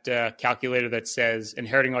on that calculator that says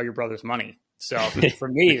inheriting all your brother's money. So for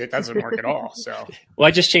me, it doesn't work at all. So, well,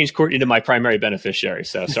 I just changed Courtney to my primary beneficiary.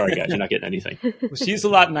 So sorry, guys, you're not getting anything. Well, she's a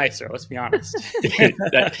lot nicer. Let's be honest.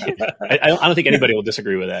 I don't think anybody will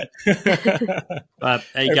disagree with that.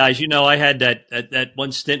 Hey, guys, I had that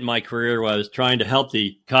one stint in my career where I was trying to help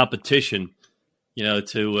the competition,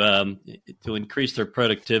 to increase their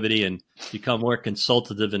productivity and become more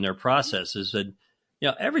consultative in their processes. And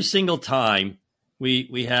every single time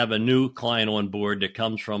we have a new client on board that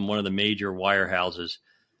comes from one of the major wirehouses.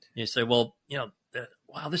 You say, well,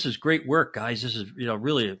 wow, this is great work, guys. This is,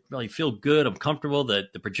 really feel good. I'm comfortable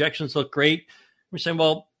that the projections look great. We're saying,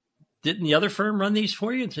 well, didn't the other firm run these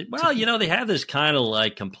for you? And say, well, they have this kind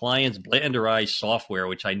of compliance blenderized software,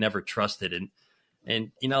 which I never trusted.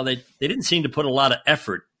 And they didn't seem to put a lot of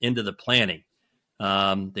effort into the planning.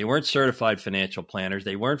 They weren't certified financial planners.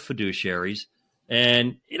 They weren't fiduciaries.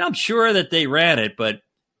 And, I'm sure that they ran it, but,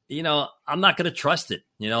 I'm not going to trust it.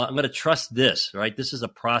 I'm going to trust this, right? This is a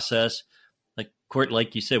process.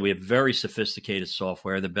 Like you said, we have very sophisticated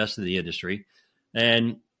software, the best of the industry.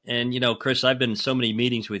 And Chris, I've been in so many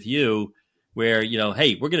meetings with you where,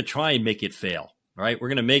 hey, we're going to try and make it fail, right?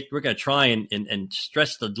 We're going to try and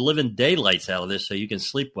stress the living daylights out of this so you can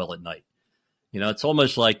sleep well at night. It's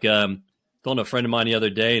almost like, talking to a friend of mine the other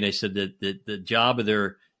day, and they said that the job of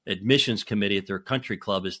their admissions committee at their country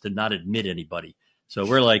club is to not admit anybody. So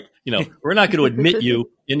we're like, we're not going to admit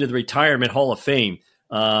you into the Retirement Hall of Fame.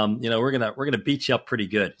 We're gonna beat you up pretty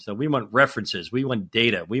good. So we want references, we want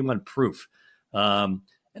data, we want proof, and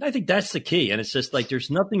I think that's the key. And it's just like there's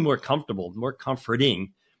nothing more comfortable, more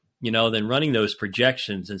comforting, than running those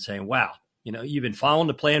projections and saying, "Wow, you've been following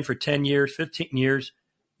the plan for 10 years, 15 years,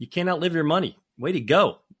 you can't outlive your money. Way to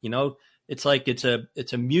go!" It's like it's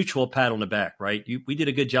a mutual pat on the back, right? We did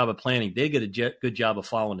a good job of planning. They did a good job of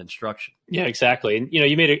following instruction. Yeah, exactly. And,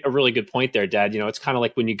 you made a really good point there, Dad. It's kind of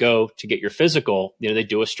like when you go to get your physical, they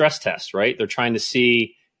do a stress test, right? They're trying to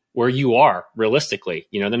see where you are realistically.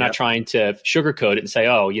 They're not trying to sugarcoat it and say,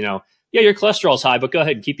 oh, yeah, your cholesterol's high, but go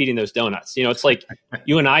ahead and keep eating those donuts. It's like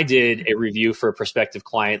you and I did a review for a prospective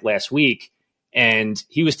client last week, and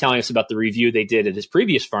he was telling us about the review they did at his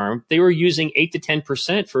previous firm. They were using 8 to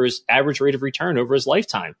 10% for his average rate of return over his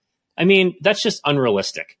lifetime. I mean, that's just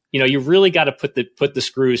unrealistic. You really got to put the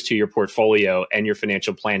screws to your portfolio and your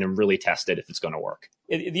financial plan and really test it if it's going to work.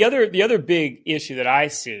 The other big issue that I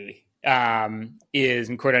see is,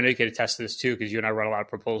 and Court, I know you could attest to this too, because you and I run a lot of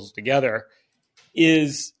proposals together,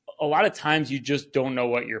 is a lot of times you just don't know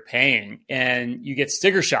what you're paying, and you get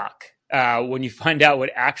sticker shock when you find out what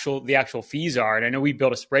the actual fees are. And I know we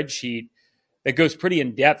built a spreadsheet that goes pretty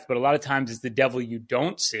in depth, but a lot of times it's the devil you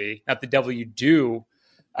don't see, not the devil you do,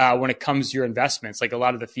 when it comes to your investments. Like a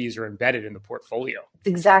lot of the fees are embedded in the portfolio.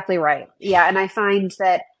 Exactly right. Yeah. And I find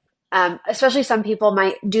that especially some people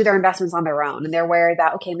might do their investments on their own, and they're worried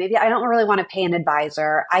about, okay, maybe I don't really want to pay an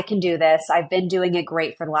advisor. I can do this. I've been doing it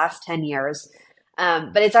great for the last 10 years.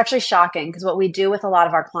 But it's actually shocking, because what we do with a lot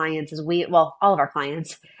of our clients is all of our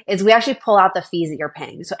clients is we actually pull out the fees that you're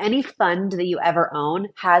paying. So any fund that you ever own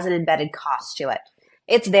has an embedded cost to it.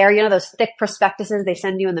 It's there, those thick prospectuses they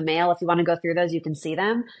send you in the mail. If you want to go through those, you can see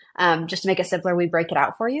them. Just to make it simpler, we break it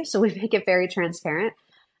out for you. So we make it very transparent.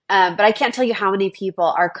 But I can't tell you how many people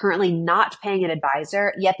are currently not paying an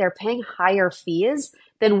advisor, yet they're paying higher fees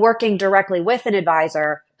than working directly with an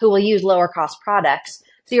advisor who will use lower cost products.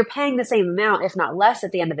 So you're paying the same amount, if not less,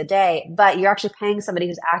 at the end of the day, but you're actually paying somebody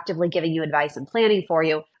who's actively giving you advice and planning for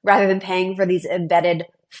you, rather than paying for these embedded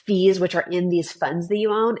fees, which are in these funds that you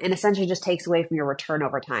own, and essentially just takes away from your return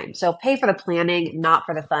over time. So pay for the planning, not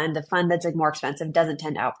for the fund. The fund that's more expensive doesn't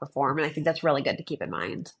tend to outperform. And I think that's really good to keep in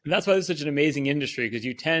mind. And that's why this is such an amazing industry, because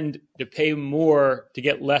you tend to pay more to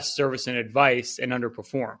get less service and advice and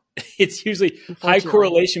underperform. It's usually high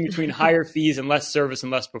correlation between higher fees and less service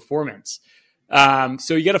and less performance.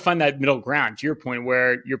 So you got to find that middle ground, to your point,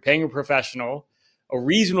 where you're paying a professional a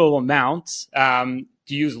reasonable amount to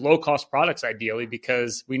use low-cost products, ideally,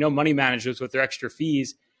 because we know money managers with their extra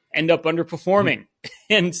fees end up underperforming.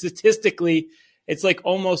 And statistically, it's like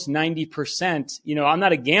almost 90%. I'm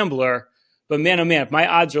not a gambler, but man, oh man, if my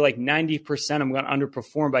odds are like 90%, I'm going to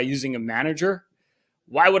underperform by using a manager.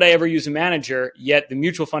 Why would I ever use a manager? Yet the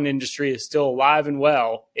mutual fund industry is still alive and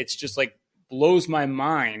well. It's just like blows my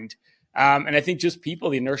mind. And I think just people,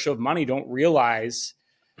 the inertia of money, don't realize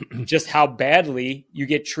just how badly you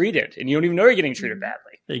get treated, and you don't even know you're getting treated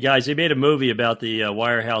badly. Hey guys, they made a movie about the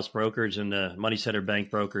wirehouse brokers and the money center bank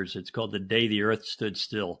brokers. It's called The Day the Earth Stood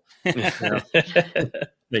Still.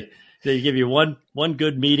 They give you one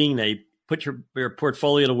good meeting, they put your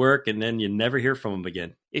portfolio to work, and then you never hear from them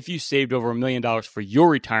again. If you saved over $1 million for your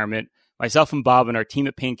retirement, myself and Bob and our team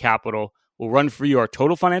at Payne Capital will run for you our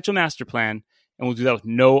total financial master plan, and we'll do that with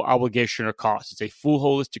no obligation or cost. It's a full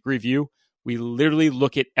holistic review. We literally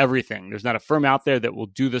look at everything. There's not a firm out there that will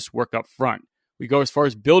do this work up front. We go as far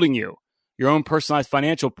as building you your own personalized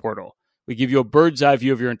financial portal. We give you a bird's eye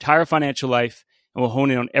view of your entire financial life, and we'll hone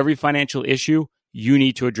in on every financial issue you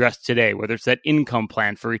need to address today, whether it's that income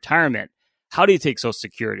plan for retirement. How do you take Social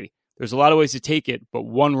Security? There's a lot of ways to take it, but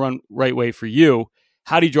one right way for you.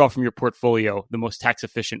 How do you draw from your portfolio the most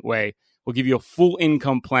tax-efficient way? We'll give you a full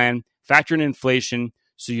income plan, factor in inflation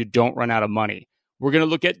so you don't run out of money. We're going to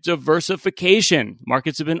look at diversification.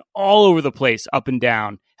 Markets have been all over the place, up and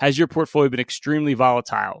down. Has your portfolio been extremely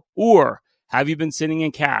volatile? Or have you been sitting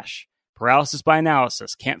in cash? Paralysis by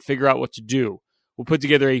analysis, can't figure out what to do. We'll put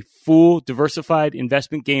together a full diversified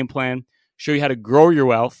investment game plan, show you how to grow your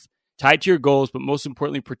wealth, tie it to your goals, but most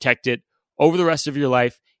importantly, protect it over the rest of your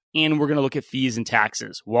life. And we're going to look at fees and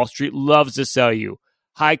taxes. Wall Street loves to sell you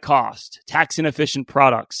high cost, tax inefficient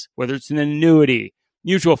products, whether it's an annuity,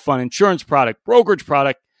 mutual fund, insurance product, brokerage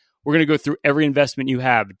product. We're going to go through every investment you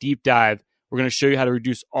have, deep dive. We're going to show you how to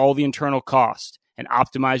reduce all the internal cost and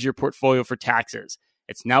optimize your portfolio for taxes.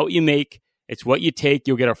 It's not what you make, it's what you take.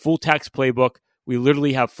 You'll get our full tax playbook. We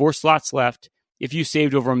literally have 4 slots left. If you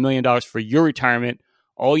saved over $1 million for your retirement,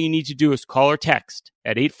 all you need to do is call or text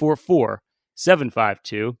at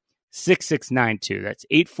 844-752-6692. That's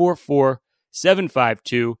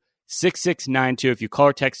 844-752-6692. If you call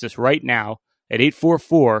or text us right now at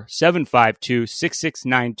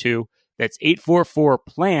 844-752-6692, that's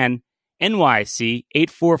 844-PLAN-NYC,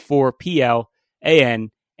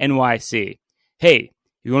 844-PLAN-NYC. Hey, if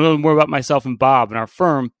you want to learn more about myself and Bob and our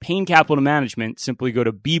firm, Payne Capital Management, simply go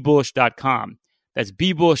to BeBullish.com. That's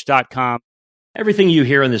BeBullish.com. Everything you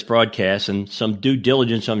hear on this broadcast and some due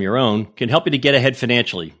diligence on your own can help you to get ahead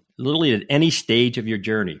financially, literally at any stage of your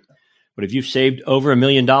journey. But if you've saved over $1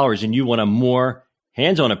 million and you want a more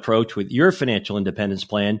hands-on approach with your financial independence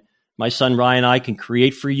plan, my son Ryan and I can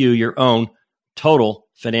create for you your own total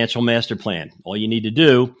financial master plan. All you need to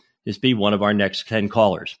do is be one of our next 10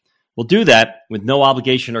 callers. We'll do that with no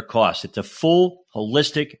obligation or cost. It's a full,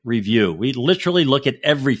 holistic review. We literally look at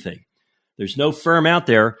everything. There's no firm out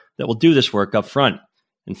there that will do this work up front.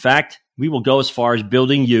 In fact, we will go as far as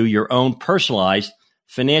building you your own personalized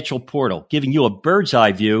financial portal, giving you a bird's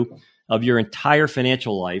eye view of your entire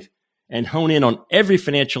financial life and hone in on every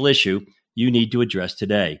financial issue you need to address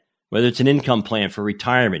today, whether it's an income plan for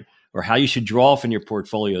retirement or how you should draw from your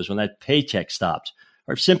portfolios when that paycheck stops,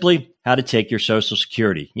 or simply how to take your Social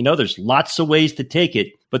Security. You know, there's lots of ways to take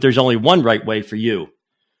it, but there's only one right way for you.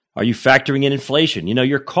 Are you factoring in inflation? You know,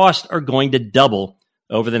 your costs are going to double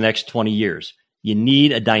over the next 20 years. You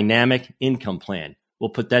need a dynamic income plan. We'll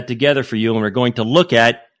put that together for you, and we're going to look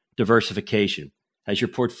at diversification. Has your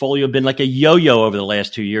portfolio been like a yo-yo over the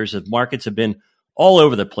last 2 years as markets have been all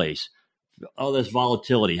over the place? All this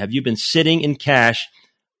volatility. Have you been sitting in cash?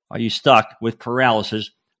 Are you stuck with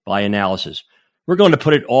paralysis by analysis? We're going to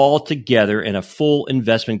put it all together in a full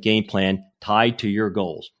investment game plan tied to your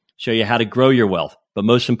goals. Show you how to grow your wealth, but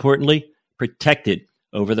most importantly, protect it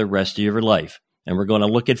over the rest of your life. And we're going to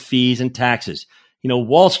look at fees and taxes. You know,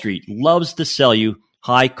 Wall Street loves to sell you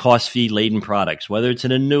high cost fee laden products, whether it's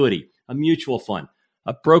an annuity, a mutual fund,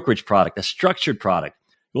 a brokerage product, a structured product.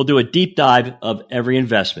 We'll do a deep dive of every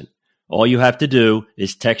investment. All you have to do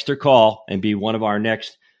is text or call and be one of our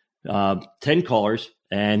next 10 callers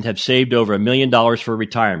and have saved over $1 million for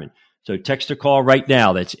retirement. So text or call right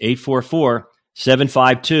now. That's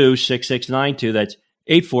 844-752-6692. That's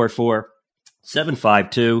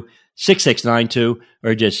 844-752-6692,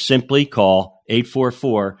 or just simply call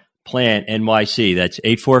 844-PLAN-NYC. That's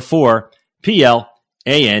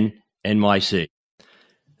 844-PLAN-NYC.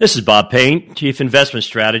 This is Bob Payne, Chief Investment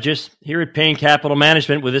Strategist here at Payne Capital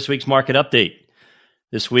Management with this week's market update.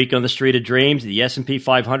 This week on the Street of Dreams, the S&P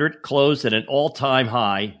 500 closed at an all-time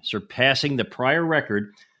high, surpassing the prior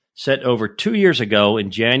record set over 2 years ago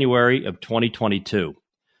in January of 2022.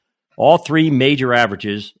 All three major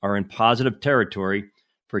averages are in positive territory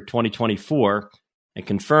for 2024 and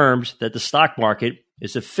confirms that the stock market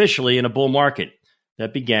is officially in a bull market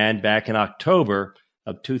that began back in October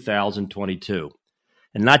of 2022.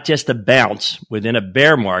 And not just a bounce within a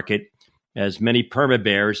bear market, as many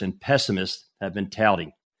perma-bears and pessimists have been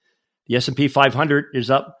touting. The S&P 500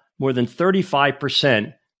 is up more than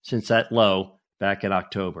 35% since that low back in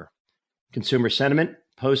October. Consumer sentiment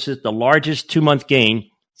posted the largest 2-month gain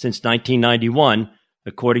since 1991,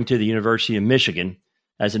 according to the University of Michigan,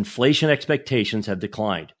 as inflation expectations have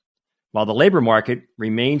declined. While the labor market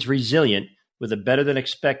remains resilient with a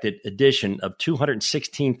better-than-expected addition of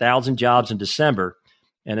 216,000 jobs in December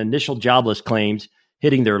and initial jobless claims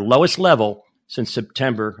hitting their lowest level since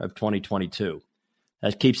September of 2022.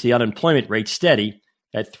 That keeps the unemployment rate steady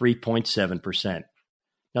at 3.7%.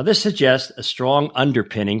 Now, this suggests a strong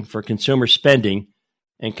underpinning for consumer spending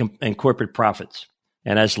and corporate profits.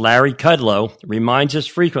 And as Larry Kudlow reminds us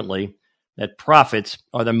frequently, that profits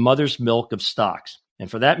are the mother's milk of stocks, and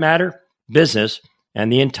for that matter, business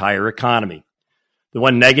and the entire economy. The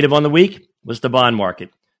one negative on the week was the bond market,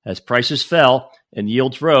 as prices fell and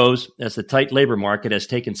yields rose as the tight labor market has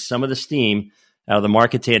taken some of the steam out of the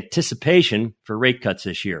market's anticipation for rate cuts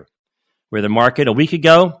this year. Where the market a week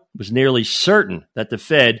ago was nearly certain that the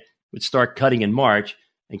Fed would start cutting in March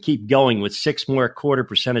and keep going with 6 more quarter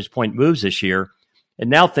percentage point moves this year, it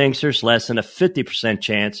now thinks there's less than a 50%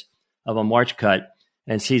 chance of a March cut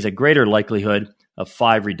and sees a greater likelihood of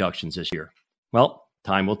 5 reductions this year. Well,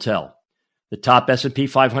 time will tell. The top S&P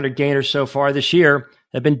 500 gainers so far this year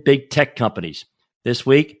have been big tech companies. This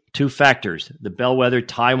week, 2 factors: the bellwether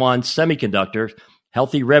Taiwan Semiconductor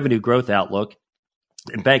healthy revenue growth outlook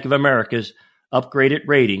and Bank of America's upgraded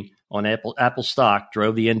rating on Apple stock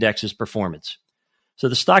drove the index's performance. So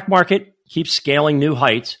the stock market keeps scaling new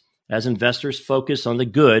heights as investors focus on the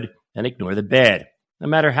good and ignore the bad. No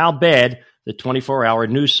matter how bad the 24-hour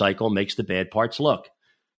news cycle makes the bad parts look.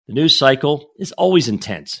 The news cycle is always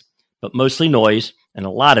intense, but mostly noise, and a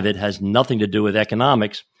lot of it has nothing to do with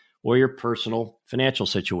economics or your personal financial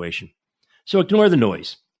situation. So ignore the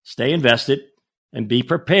noise, stay invested, and be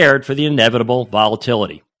prepared for the inevitable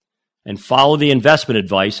volatility. And follow the investment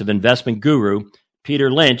advice of investment guru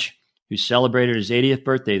Peter Lynch, who celebrated his 80th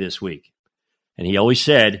birthday this week. And he always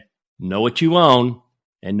said, know what you own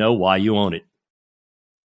and know why you own it.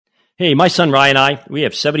 Hey, my son Ryan and I, we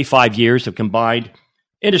have 75 years of combined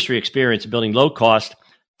industry experience building low-cost,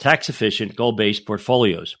 tax-efficient, goal-based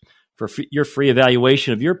portfolios. For your free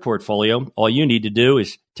evaluation of your portfolio, all you need to do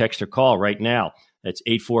is text or call right now. That's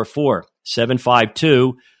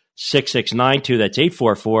 844-752-6692. That's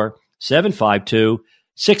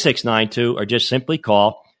 844-752-6692, or just simply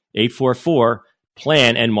call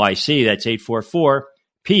 844-PLAN-NYC. That's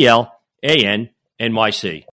 844-PLAN-NYC.